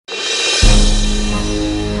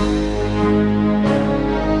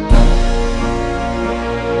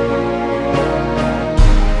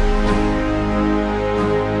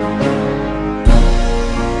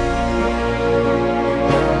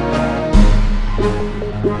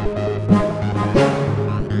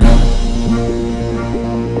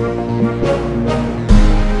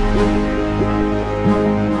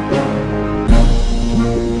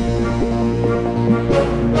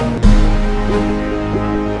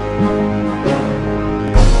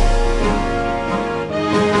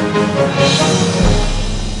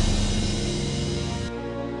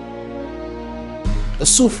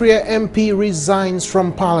Soufriere MP resigns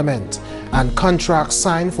from Parliament, and contracts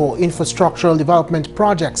signed for infrastructural development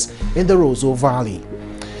projects in the Roseau Valley.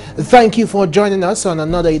 Thank you for joining us on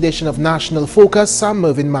another edition of National Focus. I'm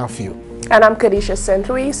Mervin. And I'm Kerdisha.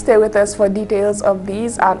 Stay with us for details of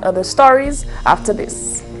these and other stories after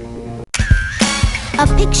this. A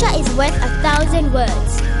picture is worth 1,000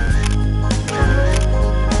 words.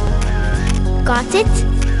 Got it?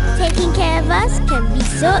 Taking care of us can be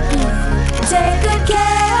so easy. Take good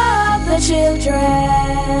care of the children.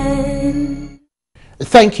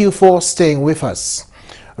 Thank you for staying with us.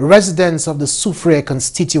 Residents of the Soufriere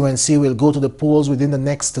constituency will go to the polls within the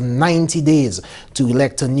next 90 days to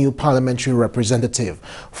elect a new parliamentary representative.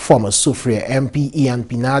 Former Soufriere MP Ian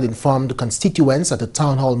Pinard informed the constituents at a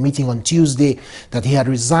town hall meeting on Tuesday that he had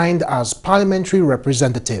resigned as parliamentary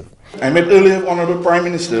representative. I met earlier with Honorable Prime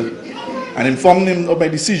Minister and informed him of my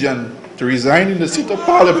decision to resign in the seat of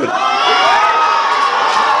Parliament.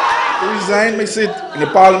 To resign my seat in the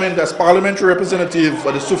Parliament as parliamentary representative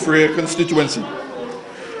for the Soufriere constituency.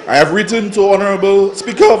 I have written to Honorable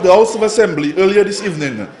Speaker of the House of Assembly earlier this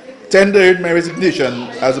evening, tendering my resignation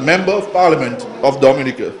as a Member of Parliament of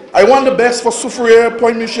Dominica. I want the best for Soufriere,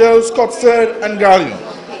 Point Michel, Scotsford and Galion.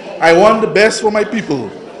 I want the best for my people.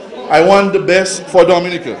 I want the best for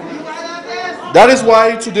Dominica. That is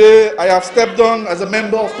why today I have stepped down as a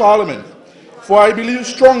Member of Parliament, for I believe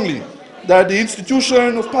strongly that the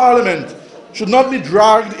institution of Parliament should not be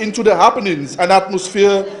dragged into the happenings and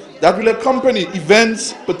atmosphere that will accompany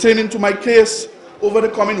events pertaining to my case over the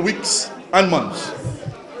coming weeks and months.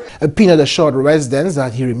 Pinard assured residents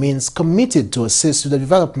that he remains committed to assist with the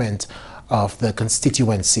development of the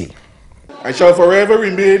constituency. I shall forever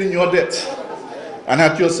remain in your debt and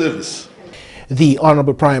at your service. The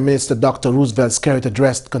Honorable Prime Minister Dr. Roosevelt Skerrit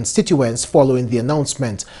addressed constituents following the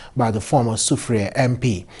announcement by the former Soufriere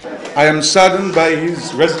MP. I am saddened by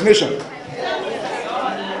his resignation,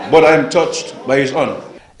 but I am touched by his honor.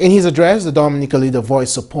 In his address, the Dominica leader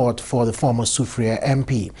voiced support for the former Soufriere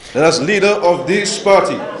MP. As leader of this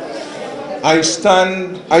party, I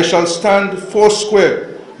shall stand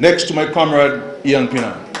foursquare next to my comrade Ian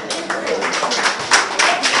Pinard.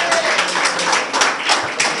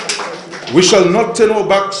 We shall not turn our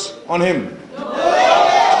backs on him.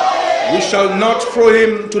 We shall not throw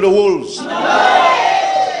him to the wolves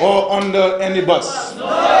or under any bus.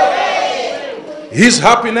 His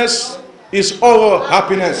happiness is our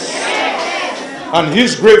happiness, and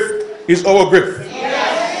his grief is our grief.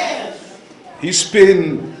 His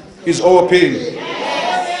pain is our pain.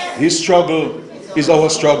 His struggle is our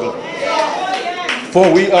struggle. For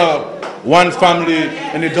we are one family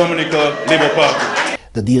in the Dominica Labour Party.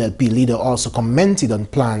 The DLP leader also commented on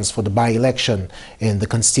plans for the by-election in the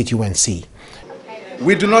constituency.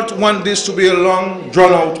 We do not want this to be a long,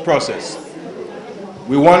 drawn-out process.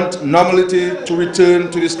 We want normality to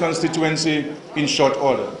return to this constituency in short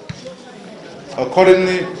order.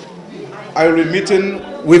 Accordingly, I will be meeting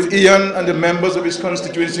with Ian and the members of his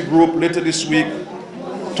constituency group later this week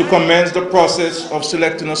to commence the process of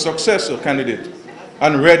selecting a successor candidate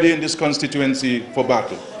and readying this constituency for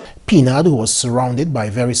battle. Pinard, who was surrounded by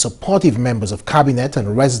very supportive members of cabinet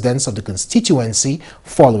and residents of the constituency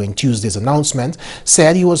following Tuesday's announcement,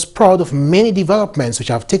 said he was proud of many developments which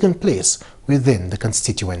have taken place within the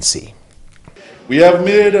constituency. We have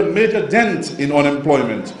made a major dent in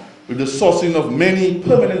unemployment with the sourcing of many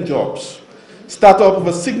permanent jobs, startup of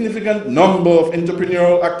a significant number of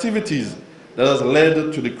entrepreneurial activities that has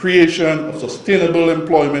led to the creation of sustainable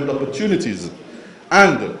employment opportunities,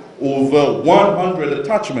 and over 100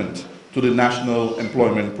 attachments to the National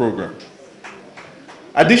Employment Program.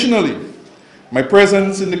 Additionally, my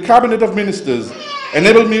presence in the Cabinet of Ministers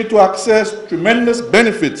enabled me to access tremendous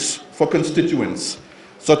benefits for constituents,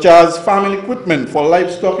 such as farming equipment for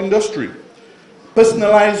livestock industry,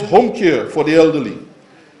 personalized home care for the elderly,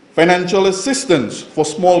 financial assistance for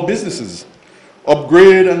small businesses,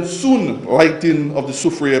 upgrade and soon lighting of the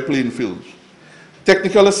Soufriere playing fields,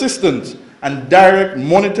 technical assistance and direct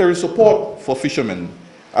monetary support for fishermen,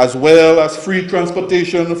 as well as free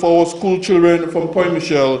transportation for our school children from Point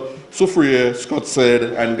Michel, Soufriere, Scotsford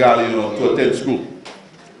and Galion to attend school.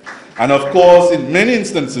 And of course, in many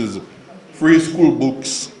instances, free school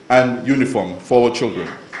books and uniform for our children.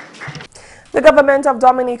 The government of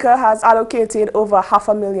Dominica has allocated over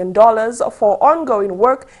 $500,000 for ongoing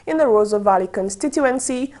work in the Roseau Valley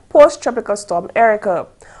constituency post-Tropical Storm Erica.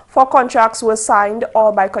 4 contracts were signed,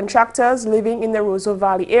 all by contractors living in the Roseau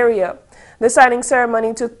Valley area. The signing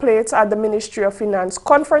ceremony took place at the Ministry of Finance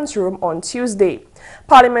conference room on Tuesday.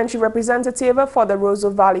 Parliamentary representative for the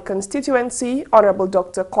Roseau Valley constituency, Honorable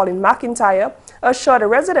Dr. Colin McIntyre, assured the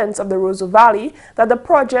residents of the Roseau Valley that the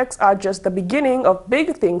projects are just the beginning of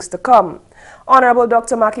big things to come. Honorable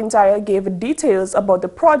Dr. McIntyre gave details about the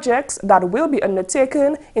projects that will be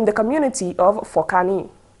undertaken in the community of Fokani.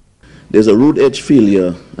 There's a road edge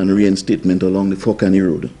failure and reinstatement along the Fokani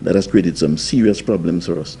Road that has created some serious problems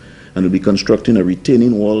for us. And we'll be constructing a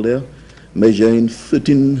retaining wall there, measuring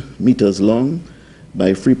 13 meters long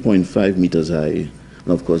by 3.5 meters high. And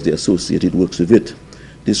of course, the associated works with it.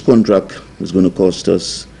 This contract is going to cost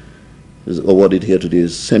us, is awarded here today,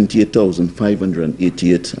 is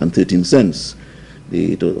 $78,588.13.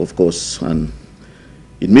 Of course, and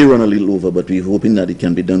it may run a little over, but we're hoping that it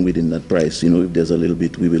can be done within that price. You know, if there's a little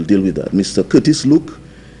bit, we will deal with that. Mr. Curtis Luke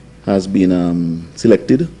has been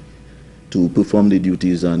selected to perform the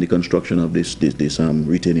duties on the construction of this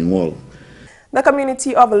retaining wall. The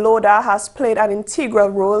community of Loda has played an integral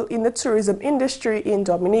role in the tourism industry in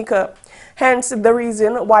Dominica. Hence, the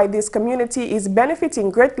reason why this community is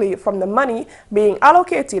benefiting greatly from the money being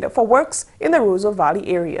allocated for works in the Roseau Valley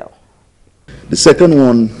area. The second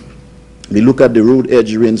one, we look at the road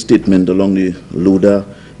edge reinstatement along the Loda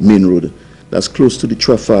main road. That's close to the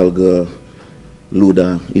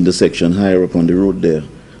Trafalgar-Loda intersection, higher up on the road there.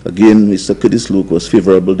 Again, Mr. Curtis Luke was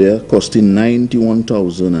favorable there, costing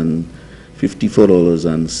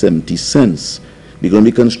 $91,054.70. We're going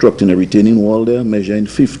to be constructing a retaining wall there, measuring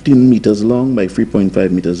 15 meters long by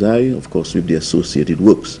 3.5 meters high, of course, with the associated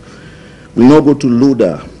works. We now go to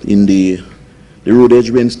Loda in the road edge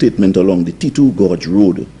reinstatement along the T2 Gorge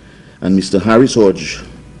Road. And Mr. Harris Hodge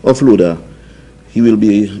of Loda, he will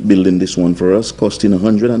be building this one for us, costing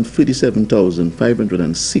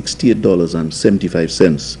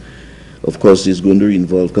 $137,568.75. Of course, it's going to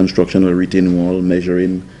involve construction of a retaining wall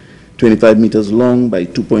measuring 25 meters long by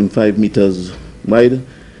 2.5 meters wide.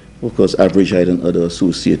 Of course, average height and other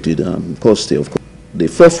associated costs there. Of course. The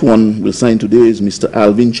first one we'll sign today is Mr.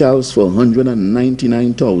 Alvin Charles for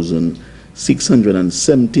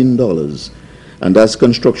 $199,617. And that's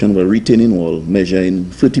construction of a retaining wall measuring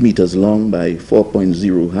 30 meters long by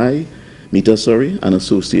 4.0 meters, and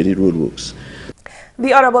associated roadworks.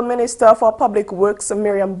 The Honorable Minister for Public Works,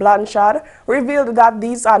 Miriam Blanchard, revealed that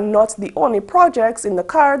these are not the only projects in the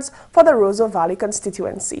cards for the Roseau Valley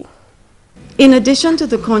constituency. In addition to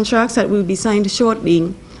the contracts that will be signed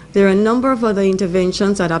shortly, there are a number of other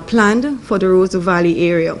interventions that are planned for the Roseau Valley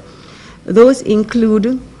area. Those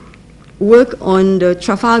include work on the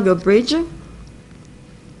Trafalgar Bridge,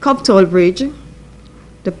 Coptall Bridge,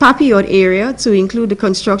 the Papillot area to include the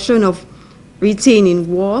construction of retaining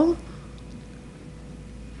wall,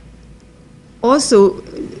 also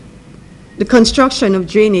the construction of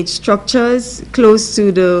drainage structures close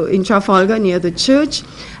to in Trafalgar near the church,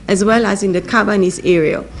 as well as in the Cabanis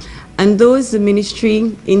area. And those the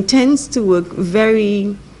ministry intends to work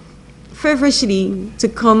very feverishly to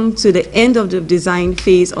come to the end of the design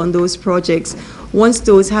phase on those projects. Once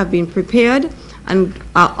those have been prepared and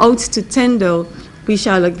are out to tender, we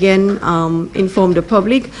shall again inform the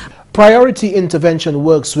public. Priority intervention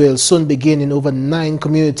works will soon begin in over 9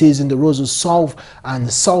 communities in the Roseau South and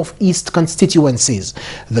Southeast constituencies.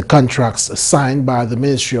 The contracts signed by the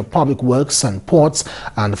Ministry of Public Works and Ports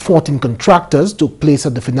and 14 contractors took place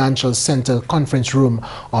at the Financial Center Conference Room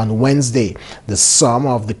on Wednesday. The sum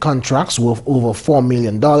of the contracts, worth over $4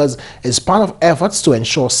 million, is part of efforts to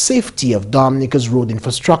ensure safety of Dominica's road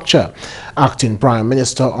infrastructure. Acting Prime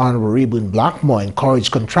Minister Honorable Reuben Blackmore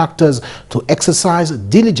encouraged contractors to exercise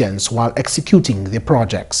diligence while executing their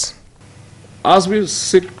projects. As we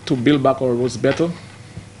seek to build back our roads better,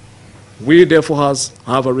 we therefore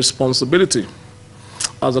have a responsibility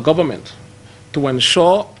as a government to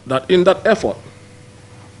ensure that in that effort,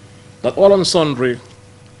 that all and sundry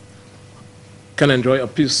can enjoy a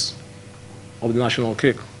piece of the national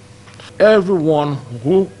cake. Everyone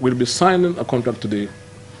who will be signing a contract today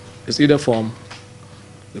is either from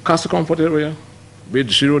the Castle Comfort area, be it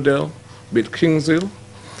Girodale, be it Kingshill,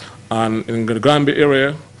 and in the Granby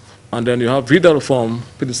area, and then you have Vidal from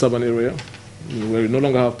P7 area, where we no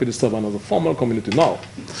longer have P7 as a formal community now,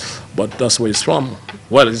 but that's where he's from.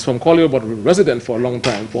 Well, he's from Collier, but resident for a long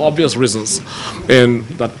time, for obvious reasons, in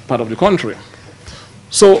that part of the country.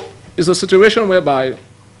 So it's a situation whereby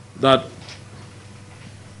that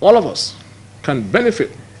all of us can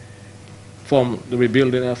benefit from the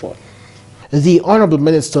rebuilding effort. The Honorable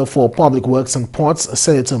Minister for Public Works and Ports,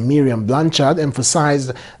 Senator Miriam Blanchard,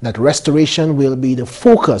 emphasized that restoration will be the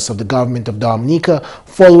focus of the government of Dominica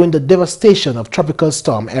following the devastation of Tropical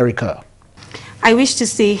Storm Erica. I wish to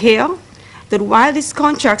say here that while these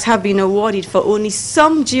contracts have been awarded for only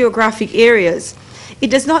some geographic areas, it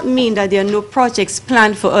does not mean that there are no projects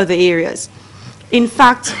planned for other areas. In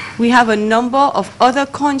fact, we have a number of other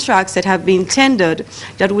contracts that have been tendered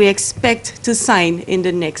that we expect to sign in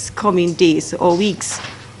the next coming days or weeks.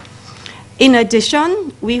 In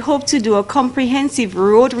addition, we hope to do a comprehensive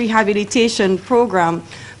road rehabilitation program,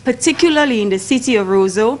 particularly in the city of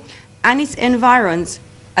Roseau and its environs,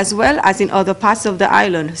 as well as in other parts of the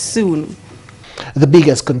island soon. The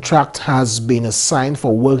biggest contract has been assigned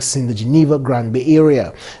for works in the Geneva Grand Bay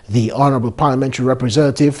area. The Honorable Parliamentary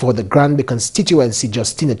Representative for the Grand Bay constituency,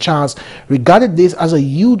 Justina Charles, regarded this as a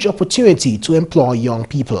huge opportunity to employ young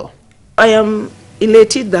people. I am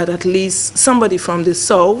elated that at least somebody from the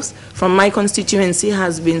south, from my constituency,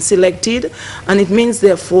 has been selected, and it means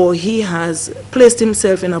therefore he has placed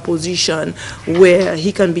himself in a position where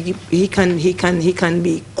he can be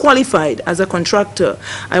qualified as a contractor.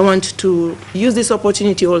 I want to use this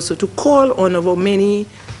opportunity also to call on our many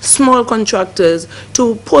small contractors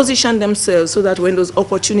to position themselves so that when those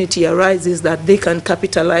opportunity arises that they can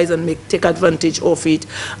capitalize and take advantage of it.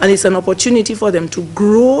 And it's an opportunity for them to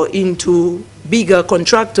grow into bigger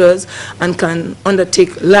contractors and can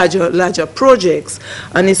undertake larger projects.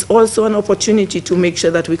 And it's also an opportunity to make sure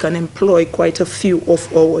that we can employ quite a few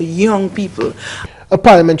of our young people. A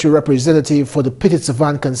parliamentary representative for the Petit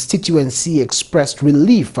Savant constituency expressed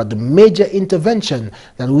relief at the major intervention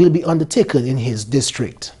that will be undertaken in his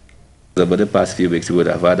district. Over the past few weeks, we would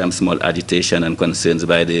have had small agitation and concerns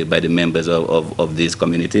by the members of these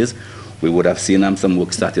communities. We would have seen some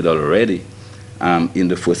work started already in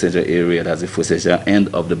the Foseja area, that's the Foseja end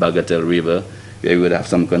of the Bagatelle River, where we would have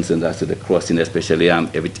some concerns as to the crossing, especially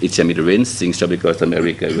each time it rains, things tropical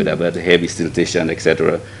America, we would have had heavy siltation,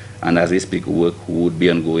 etc. And as we speak, work would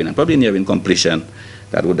be ongoing and probably nearing completion.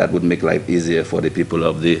 That would make life easier for the people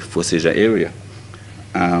of the Foseja area.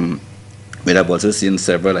 We have also seen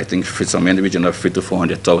several, I think, somewhere in the region of $300,000 to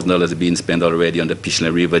 $400,000 being spent already on the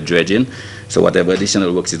Pichiney River dredging. So whatever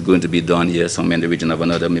additional works is going to be done here, somewhere in the region of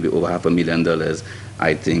another, maybe over $500,000,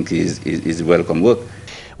 I think is welcome work.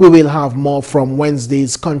 We will have more from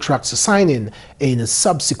Wednesday's contract signing in a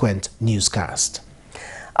subsequent newscast.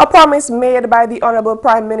 A promise made by the Honorable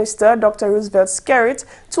Prime Minister, Dr. Roosevelt Skerrit,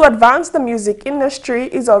 to advance the music industry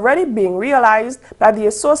is already being realized by the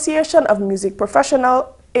Association of Music Professionals,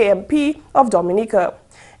 AMP, of Dominica.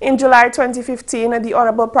 In July 2015, the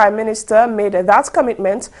Honorable Prime Minister made that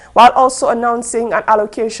commitment while also announcing an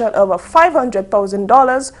allocation of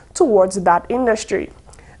 $500,000 towards that industry.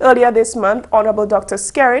 Earlier this month, Honorable Dr.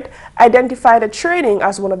 Skerrit identified training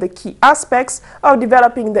as one of the key aspects of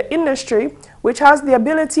developing the industry, which has the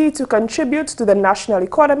ability to contribute to the national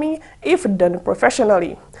economy if done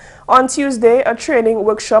professionally. On Tuesday, a training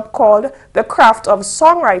workshop called The Craft of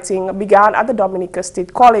Songwriting began at the Dominica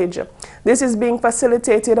State College. This is being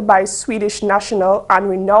facilitated by Swedish national and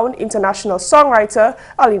renowned international songwriter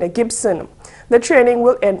Alina Gibson. The training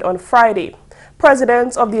will end on Friday.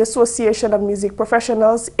 President of the Association of Music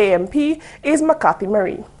Professionals, AMP, is McCarthy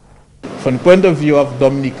Marie. From the point of view of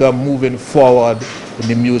Dominica moving forward in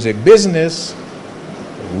the music business,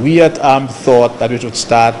 we at AMP thought that we should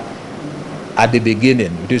start at the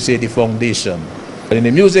beginning, to say the foundation. But in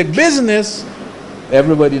the music business,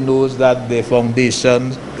 everybody knows that the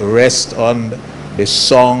foundation rests on the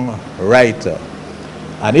songwriter.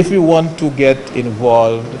 And if we want to get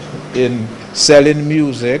involved in selling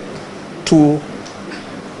music to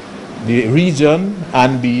the region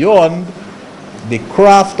and beyond, the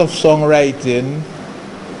craft of songwriting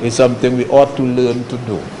is something we ought to learn to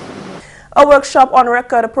do. A workshop on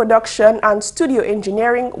record production and studio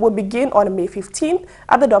engineering will begin on May 15th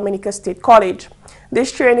at the Dominica State College.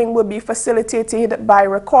 This training will be facilitated by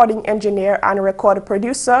recording engineer and record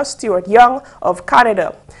producer Stuart Young of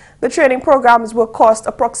Canada. The training programs will cost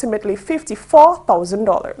approximately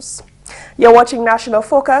 $54,000. You're watching National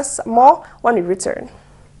Focus. More when we return.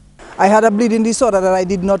 I had a bleeding disorder that I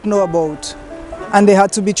did not know about, and they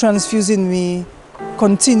had to be transfusing me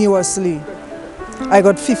continuously. I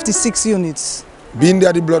got 56 units. Being there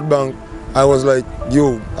at the blood bank, I was like,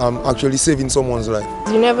 yo, I'm actually saving someone's life.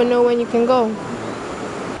 You never know when you can go.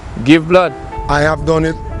 Give blood. I have done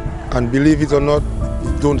it, and believe it or not,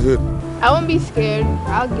 it don't hurt. I won't be scared.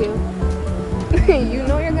 I'll give. You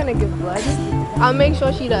know you're gonna give blood. I'll make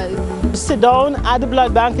sure she does. Sit down at the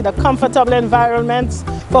blood bank in a comfortable environment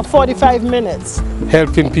for 45 minutes.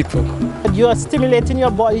 Helping people. You are stimulating your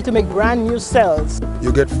body to make brand new cells.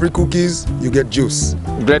 You get free cookies, you get juice.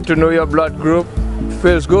 Glad to know your blood group.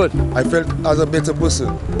 Feels good. I felt as a better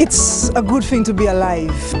person. It's a good thing to be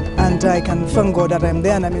alive, and I can thank God that I'm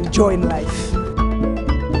there and I'm enjoying life.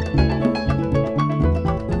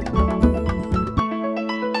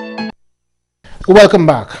 Welcome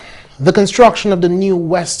back. The construction of the new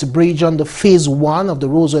West Bridge under Phase 1 of the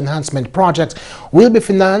Roseau Enhancement Project will be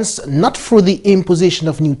financed not through the imposition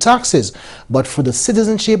of new taxes, but through the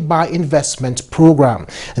Citizenship by Investment Program.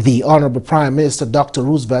 The Honorable Prime Minister Dr.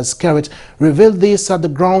 Roosevelt Skerrit revealed this at the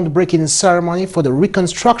groundbreaking ceremony for the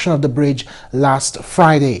reconstruction of the bridge last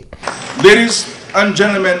Friday. Ladies and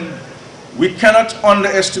gentlemen, we cannot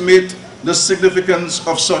underestimate the significance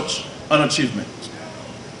of such an achievement.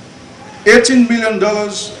 $18 million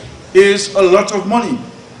is a lot of money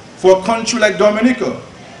for a country like Dominica,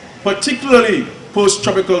 particularly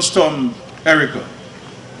post-tropical storm Erica.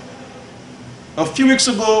 A few weeks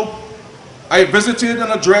ago, I visited and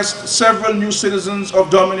addressed several new citizens of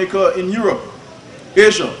Dominica in Europe,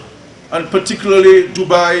 Asia, and particularly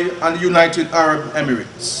Dubai and the United Arab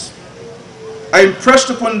Emirates. I impressed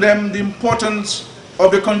upon them the importance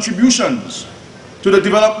of the contributions to the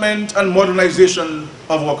development and modernization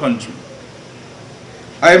of our country.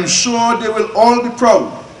 I am sure they will all be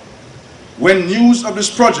proud when news of this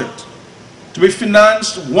project, to be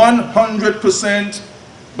financed 100%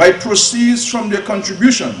 by proceeds from their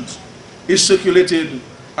contributions, is circulated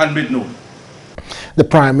and made known. The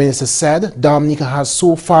Prime Minister said Dominica has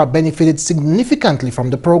so far benefited significantly from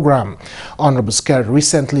the program. Honorable Skerrit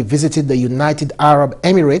recently visited the United Arab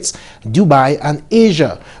Emirates, Dubai and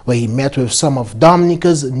Asia, where he met with some of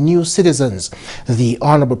Dominica's new citizens. The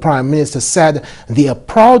Honorable Prime Minister said they are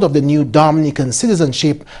proud of the new Dominican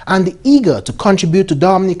citizenship and eager to contribute to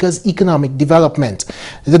Dominica's economic development.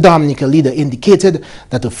 The Dominica leader indicated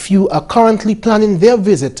that a few are currently planning their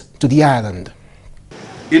visit to the island.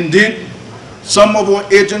 Indeed, some of our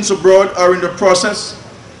agents abroad are in the process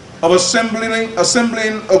of assembling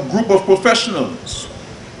a group of professionals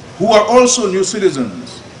who are also new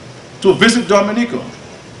citizens to visit Dominica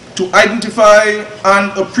to identify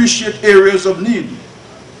and appreciate areas of need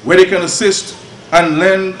where they can assist and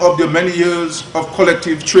learn of their many years of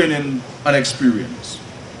collective training and experience.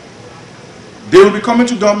 They will be coming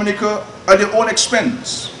to Dominica at their own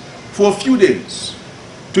expense for a few days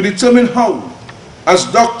to determine how, as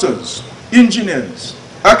doctors, engineers,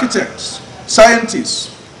 architects,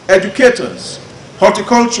 scientists, educators,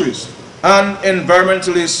 horticulturists, and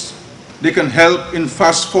environmentalists, they can help in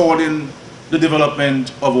fast-forwarding the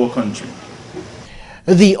development of our country.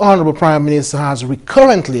 The Honorable Prime Minister has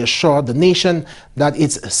recurrently assured the nation that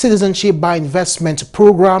its Citizenship by Investment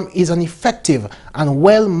Program is an effective and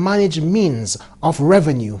well-managed means of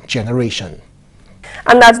revenue generation.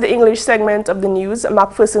 And that's the English segment of the news.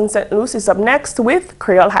 McPherson St. Luce is up next with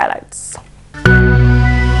Creole Highlights.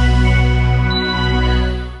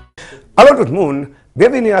 Alors tout le monde,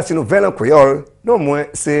 bienvenue à cette nouvelle en créole. Non moins,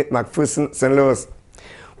 c'est McPherson St. Luce.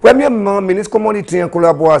 Premièrement, ministre communauté en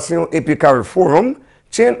collaboration et puis Carol Forum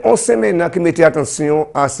tient en semaine qui mettait attention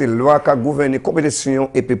à ces lois qui gouvernent compétition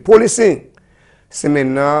et puis police.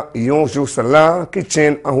 Semaine yon jour cela qui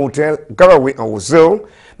tient en hôtel Garaway en Roseau,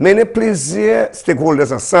 mener plusieurs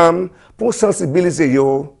stakeholders ensemble pour sensibiliser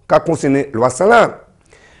yo qu'à concerner loi cela.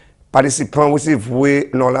 Participants aussi voué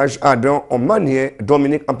knowledge adon en manière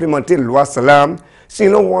Dominique implémenter loi cela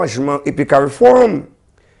sinon rangement et puis réforme.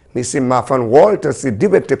 Mais c'est Mervin Walter, c'est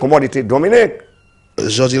directeur commodité Dominique.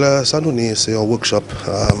 Aujourd'hui là, ça nous c'est un workshop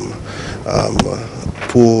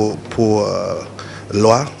pour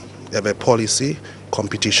loi, avec policy,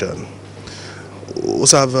 competition. Vous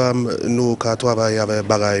savez, nous travaillons avec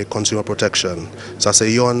bagay consumer protection. Ça c'est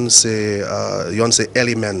yon c'est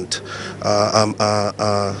element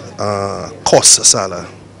cost ça là.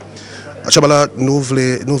 Achabala nous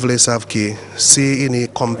voulons savoir que si une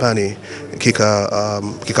compagnie qui a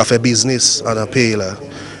fait business dans un pays là,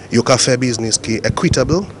 you can faire business qui est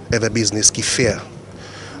equitable et un business qui fair.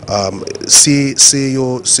 Si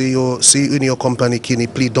une compagnie qui n'est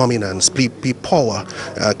plus dominance, plus power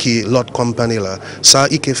que l'autre compagnie là, ça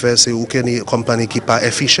il peut faire c'est une compagnie qui pas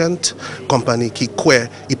efficient, compagnie qui quoi,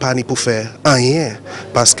 il pas ni pour faire rien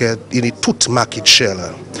parce que il est toute market share là.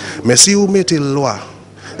 Mais si vous mettez loi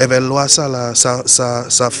avec loi ça là, ça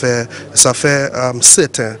fait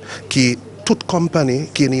certain que toute compagnie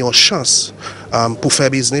qui a une chance pour faire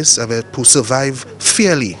business pour survive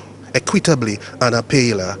fairly, equitably dans un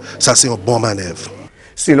pays là, ça c'est une bonne manœuvre.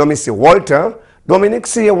 Sinon, M. Walter, Dominique,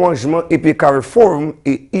 c'est un arrangement et puis réforme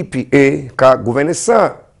et EPA qui gouverne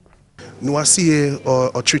ça. Nous assayons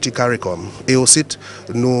au Treaty CARICOM et aussi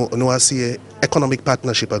nous assayons Economic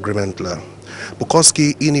Partnership Agreement là. Parce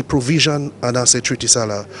qu'il y a une provision dans ce treaty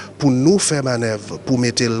là pour nous faire manœuvre, pour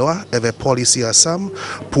mettre loi avec policy ensemble,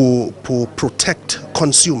 pour protect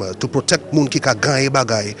consumer, to protect moun qui a gagné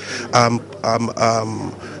bagay,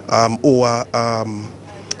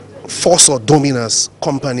 force ou dominance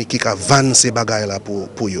compagnie qui a avancé bagay là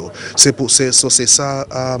pour yo. C'est ça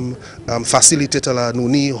faciliter la nous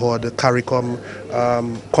ni hod CARICOM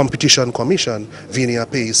competition commission venir à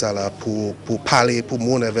pays ça là pour parler pour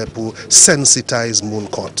moun pour sensitiser moun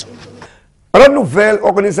compte. Alors, nouvelle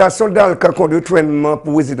organisation d'Alca conduit trainement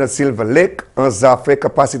pour résident Silver Lake en affaire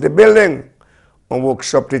capacity building. Un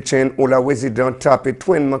workshop de chaîne où la résident tapé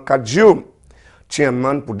trainement 4 jours.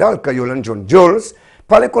 Chairman pour d'Alca Yolan John Jules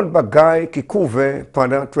parlait contre bagaille qui couvert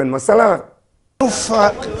pendant trainement salaire. Nous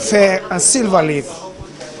faire un Silver Lake,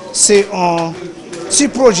 c'est un petit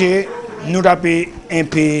projet nous appelons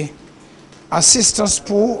MP assistance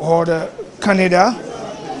pour le Canada.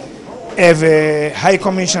 Eve High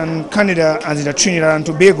Commission Canada and the Trinidad and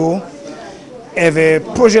Tobago, eve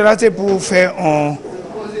projet là pour faire un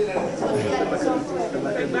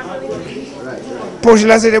projet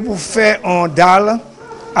là pour faire un dalle,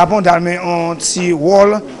 abondamment un petit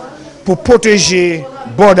wall pour protéger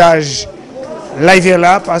bordage live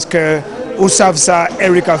là parce que vous savez ça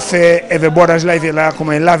Eric a fait eve bordage live là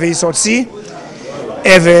comment laver sorti,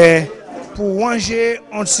 eve pour ranger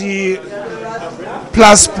un petit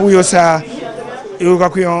place pour ça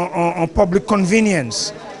en public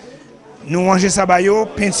convenience. Nous ranger ça bayo,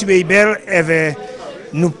 peinture belle, et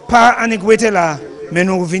nous pas anégouer là, mais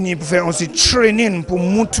nous venir pour faire aussi training pour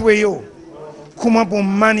montrer comment pour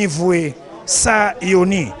manœuvrer ça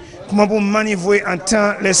yoni, comment pour manœuvrer en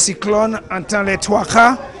temps les cyclones, en temps les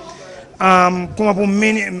toaka, comment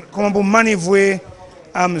pour manœuvrer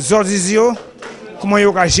zordizio, comment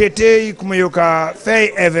yo ka jeter, comment yo ka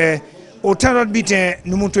faire autant d'autres bitins,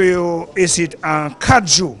 nous montrons ici en 4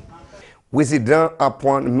 jours. Résident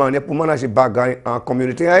apprend manière pour manager bagaille en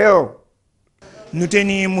communauté ailleurs. Nous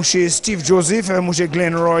tenons M. Steve Joseph, M.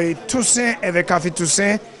 Glenn Roy Toussaint, avec Café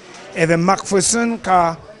Toussaint, avec McPherson, qui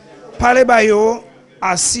parlé bayo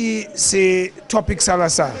assis ces topics ça là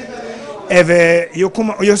ça. Et yo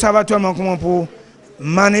savent actuellement comment pour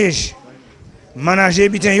manager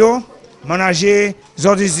bitin yo, manager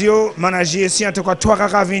zordizio, manager si en tout cas toi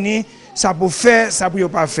qui venir ça pour faire, ça pour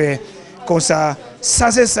pas faire. Comme ça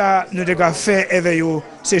c'est ça nous devons faire avec eux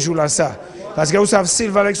ces jours-là ça. Parce que vous savez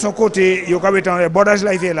Silver avec son côté, il y a dans les bordages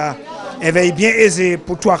là il est bien aisé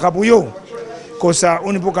pour toi pour eux. Comme ça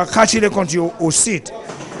on ne peut pas cacher les comptes au site.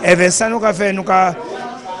 Et ça nous a fait nous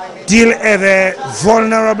deal avec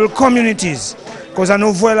vulnerable communities. Comme ça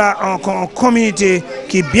nous voilà en communauté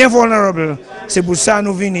qui est bien vulnerable. C'est pour ça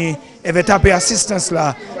nous venons et taper assistance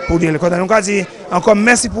là pour dire. Quand nous avons dit encore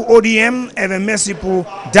merci pour ODM, et merci pour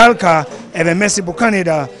Dalka, et merci pour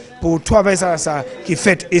Canada pour travailler ça qui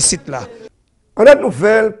fait et site là. On a un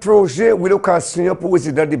nouvel projet relocation pour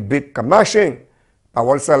résidents de Bit Kamachin.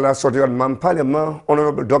 Parole ça là sorti du Parlement,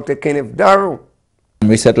 Honorable Dr. Kenneth Darrow.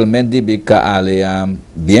 Resettlement de Bit Ka allait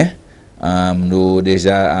bien. Nous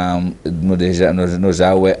déjà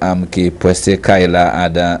qui presque Kaila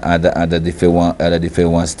à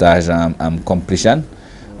différents stages completion.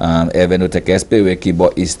 Et nous espérons que bon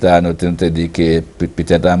istà nous te dit que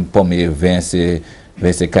peut-être premier 20 c'est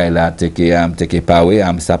Kaila te paré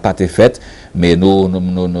ça pas été fait mais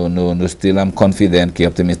nous still confident que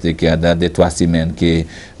optimistique que dans 2-3 semaines que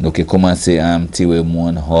nous qui commencer à tirer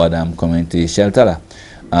mon hard community shelter là.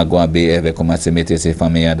 Agouabe avait commencé à mettre ses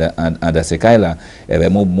familles dans ces cas-là.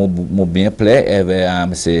 Moi bien plaît,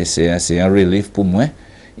 c'est un relief pour moi.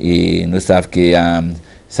 Et nous savons que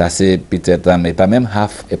ça c'est peut-être, mais pas même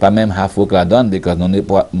half work la donne, parce que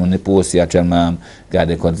nous n'est pas aussi actuellement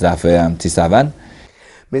garder comme ça fait un petit savane.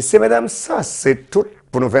 Mais c'est mesdames, ça c'est tout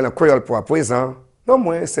pour Nouvelle Créole pour à présent. Non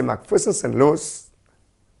moins, c'est McPherson St. Luce.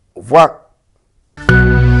 Au revoir.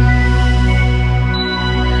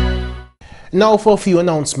 Now for a few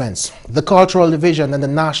announcements. The Cultural Division and the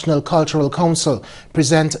National Cultural Council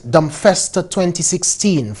present Dumfesta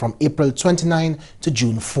 2016 from April 29 to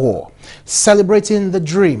June 4. Celebrating the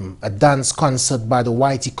Dream, a dance concert by the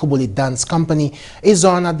Whitey Kubuli Dance Company, is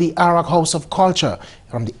on at the Arak House of Culture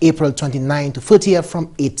from the April 29 to 30th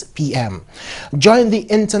from 8 p.m. Join the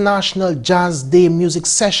International Jazz Day Music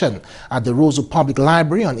Session at the Roseau Public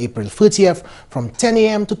Library on April 30th from 10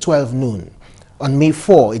 a.m. to 12 noon. On May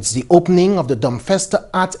 4, it's the opening of the Dumfesta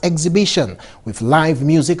Art Exhibition with live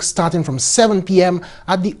music starting from 7 p.m.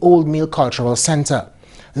 at the Old Mill Cultural Center.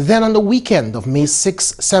 Then on the weekend of May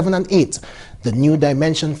 6, 7 and 8, the New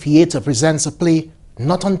Dimension Theatre presents a play,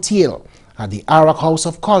 Not Until, at the Arak House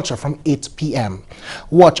of Culture from 8 p.m.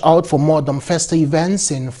 Watch out for more Dumfesta events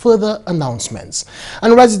in further announcements.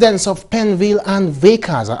 And residents of Penville and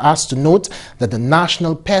Vacas are asked to note that the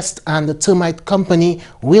National Pest and the Termite Company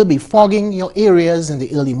will be fogging your areas in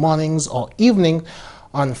the early mornings or evening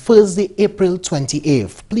on Thursday, April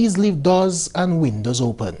 28th. Please leave doors and windows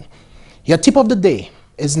open. Your tip of the day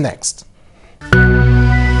is next.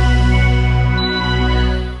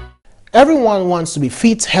 Everyone wants to be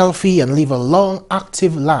fit, healthy, and live a long,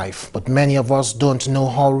 active life, but many of us don't know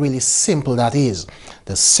how really simple that is.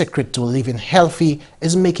 The secret to living healthy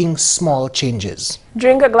is making small changes.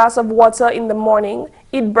 Drink a glass of water in the morning,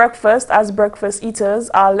 eat breakfast, as breakfast eaters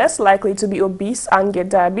are less likely to be obese and get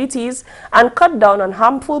diabetes, and cut down on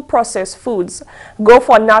harmful processed foods. Go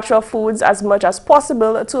for natural foods as much as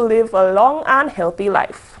possible to live a long and healthy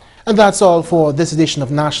life. And that's all for this edition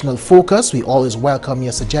of National Focus. We always welcome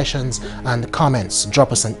your suggestions and comments.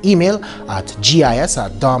 Drop us an email at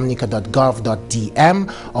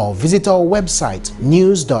gis@dominica.gov.dm or visit our website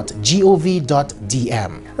news.gov.dm.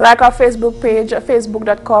 Like our Facebook page,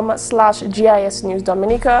 facebook.com/GIS News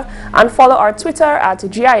Dominica, and follow our Twitter at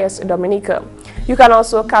GIS Dominica. You can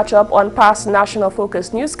also catch up on past National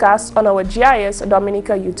Focus newscasts on our GIS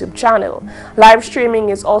Dominica YouTube channel. Live streaming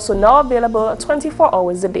is also now available 24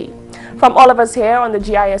 hours a day. From all of us here on the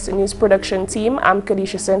GIS News production team, I'm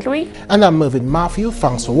Kerdisha St. Louis. And I'm Mervin Matthew.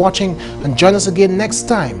 Thanks for watching, and join us again next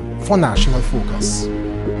time for National Focus.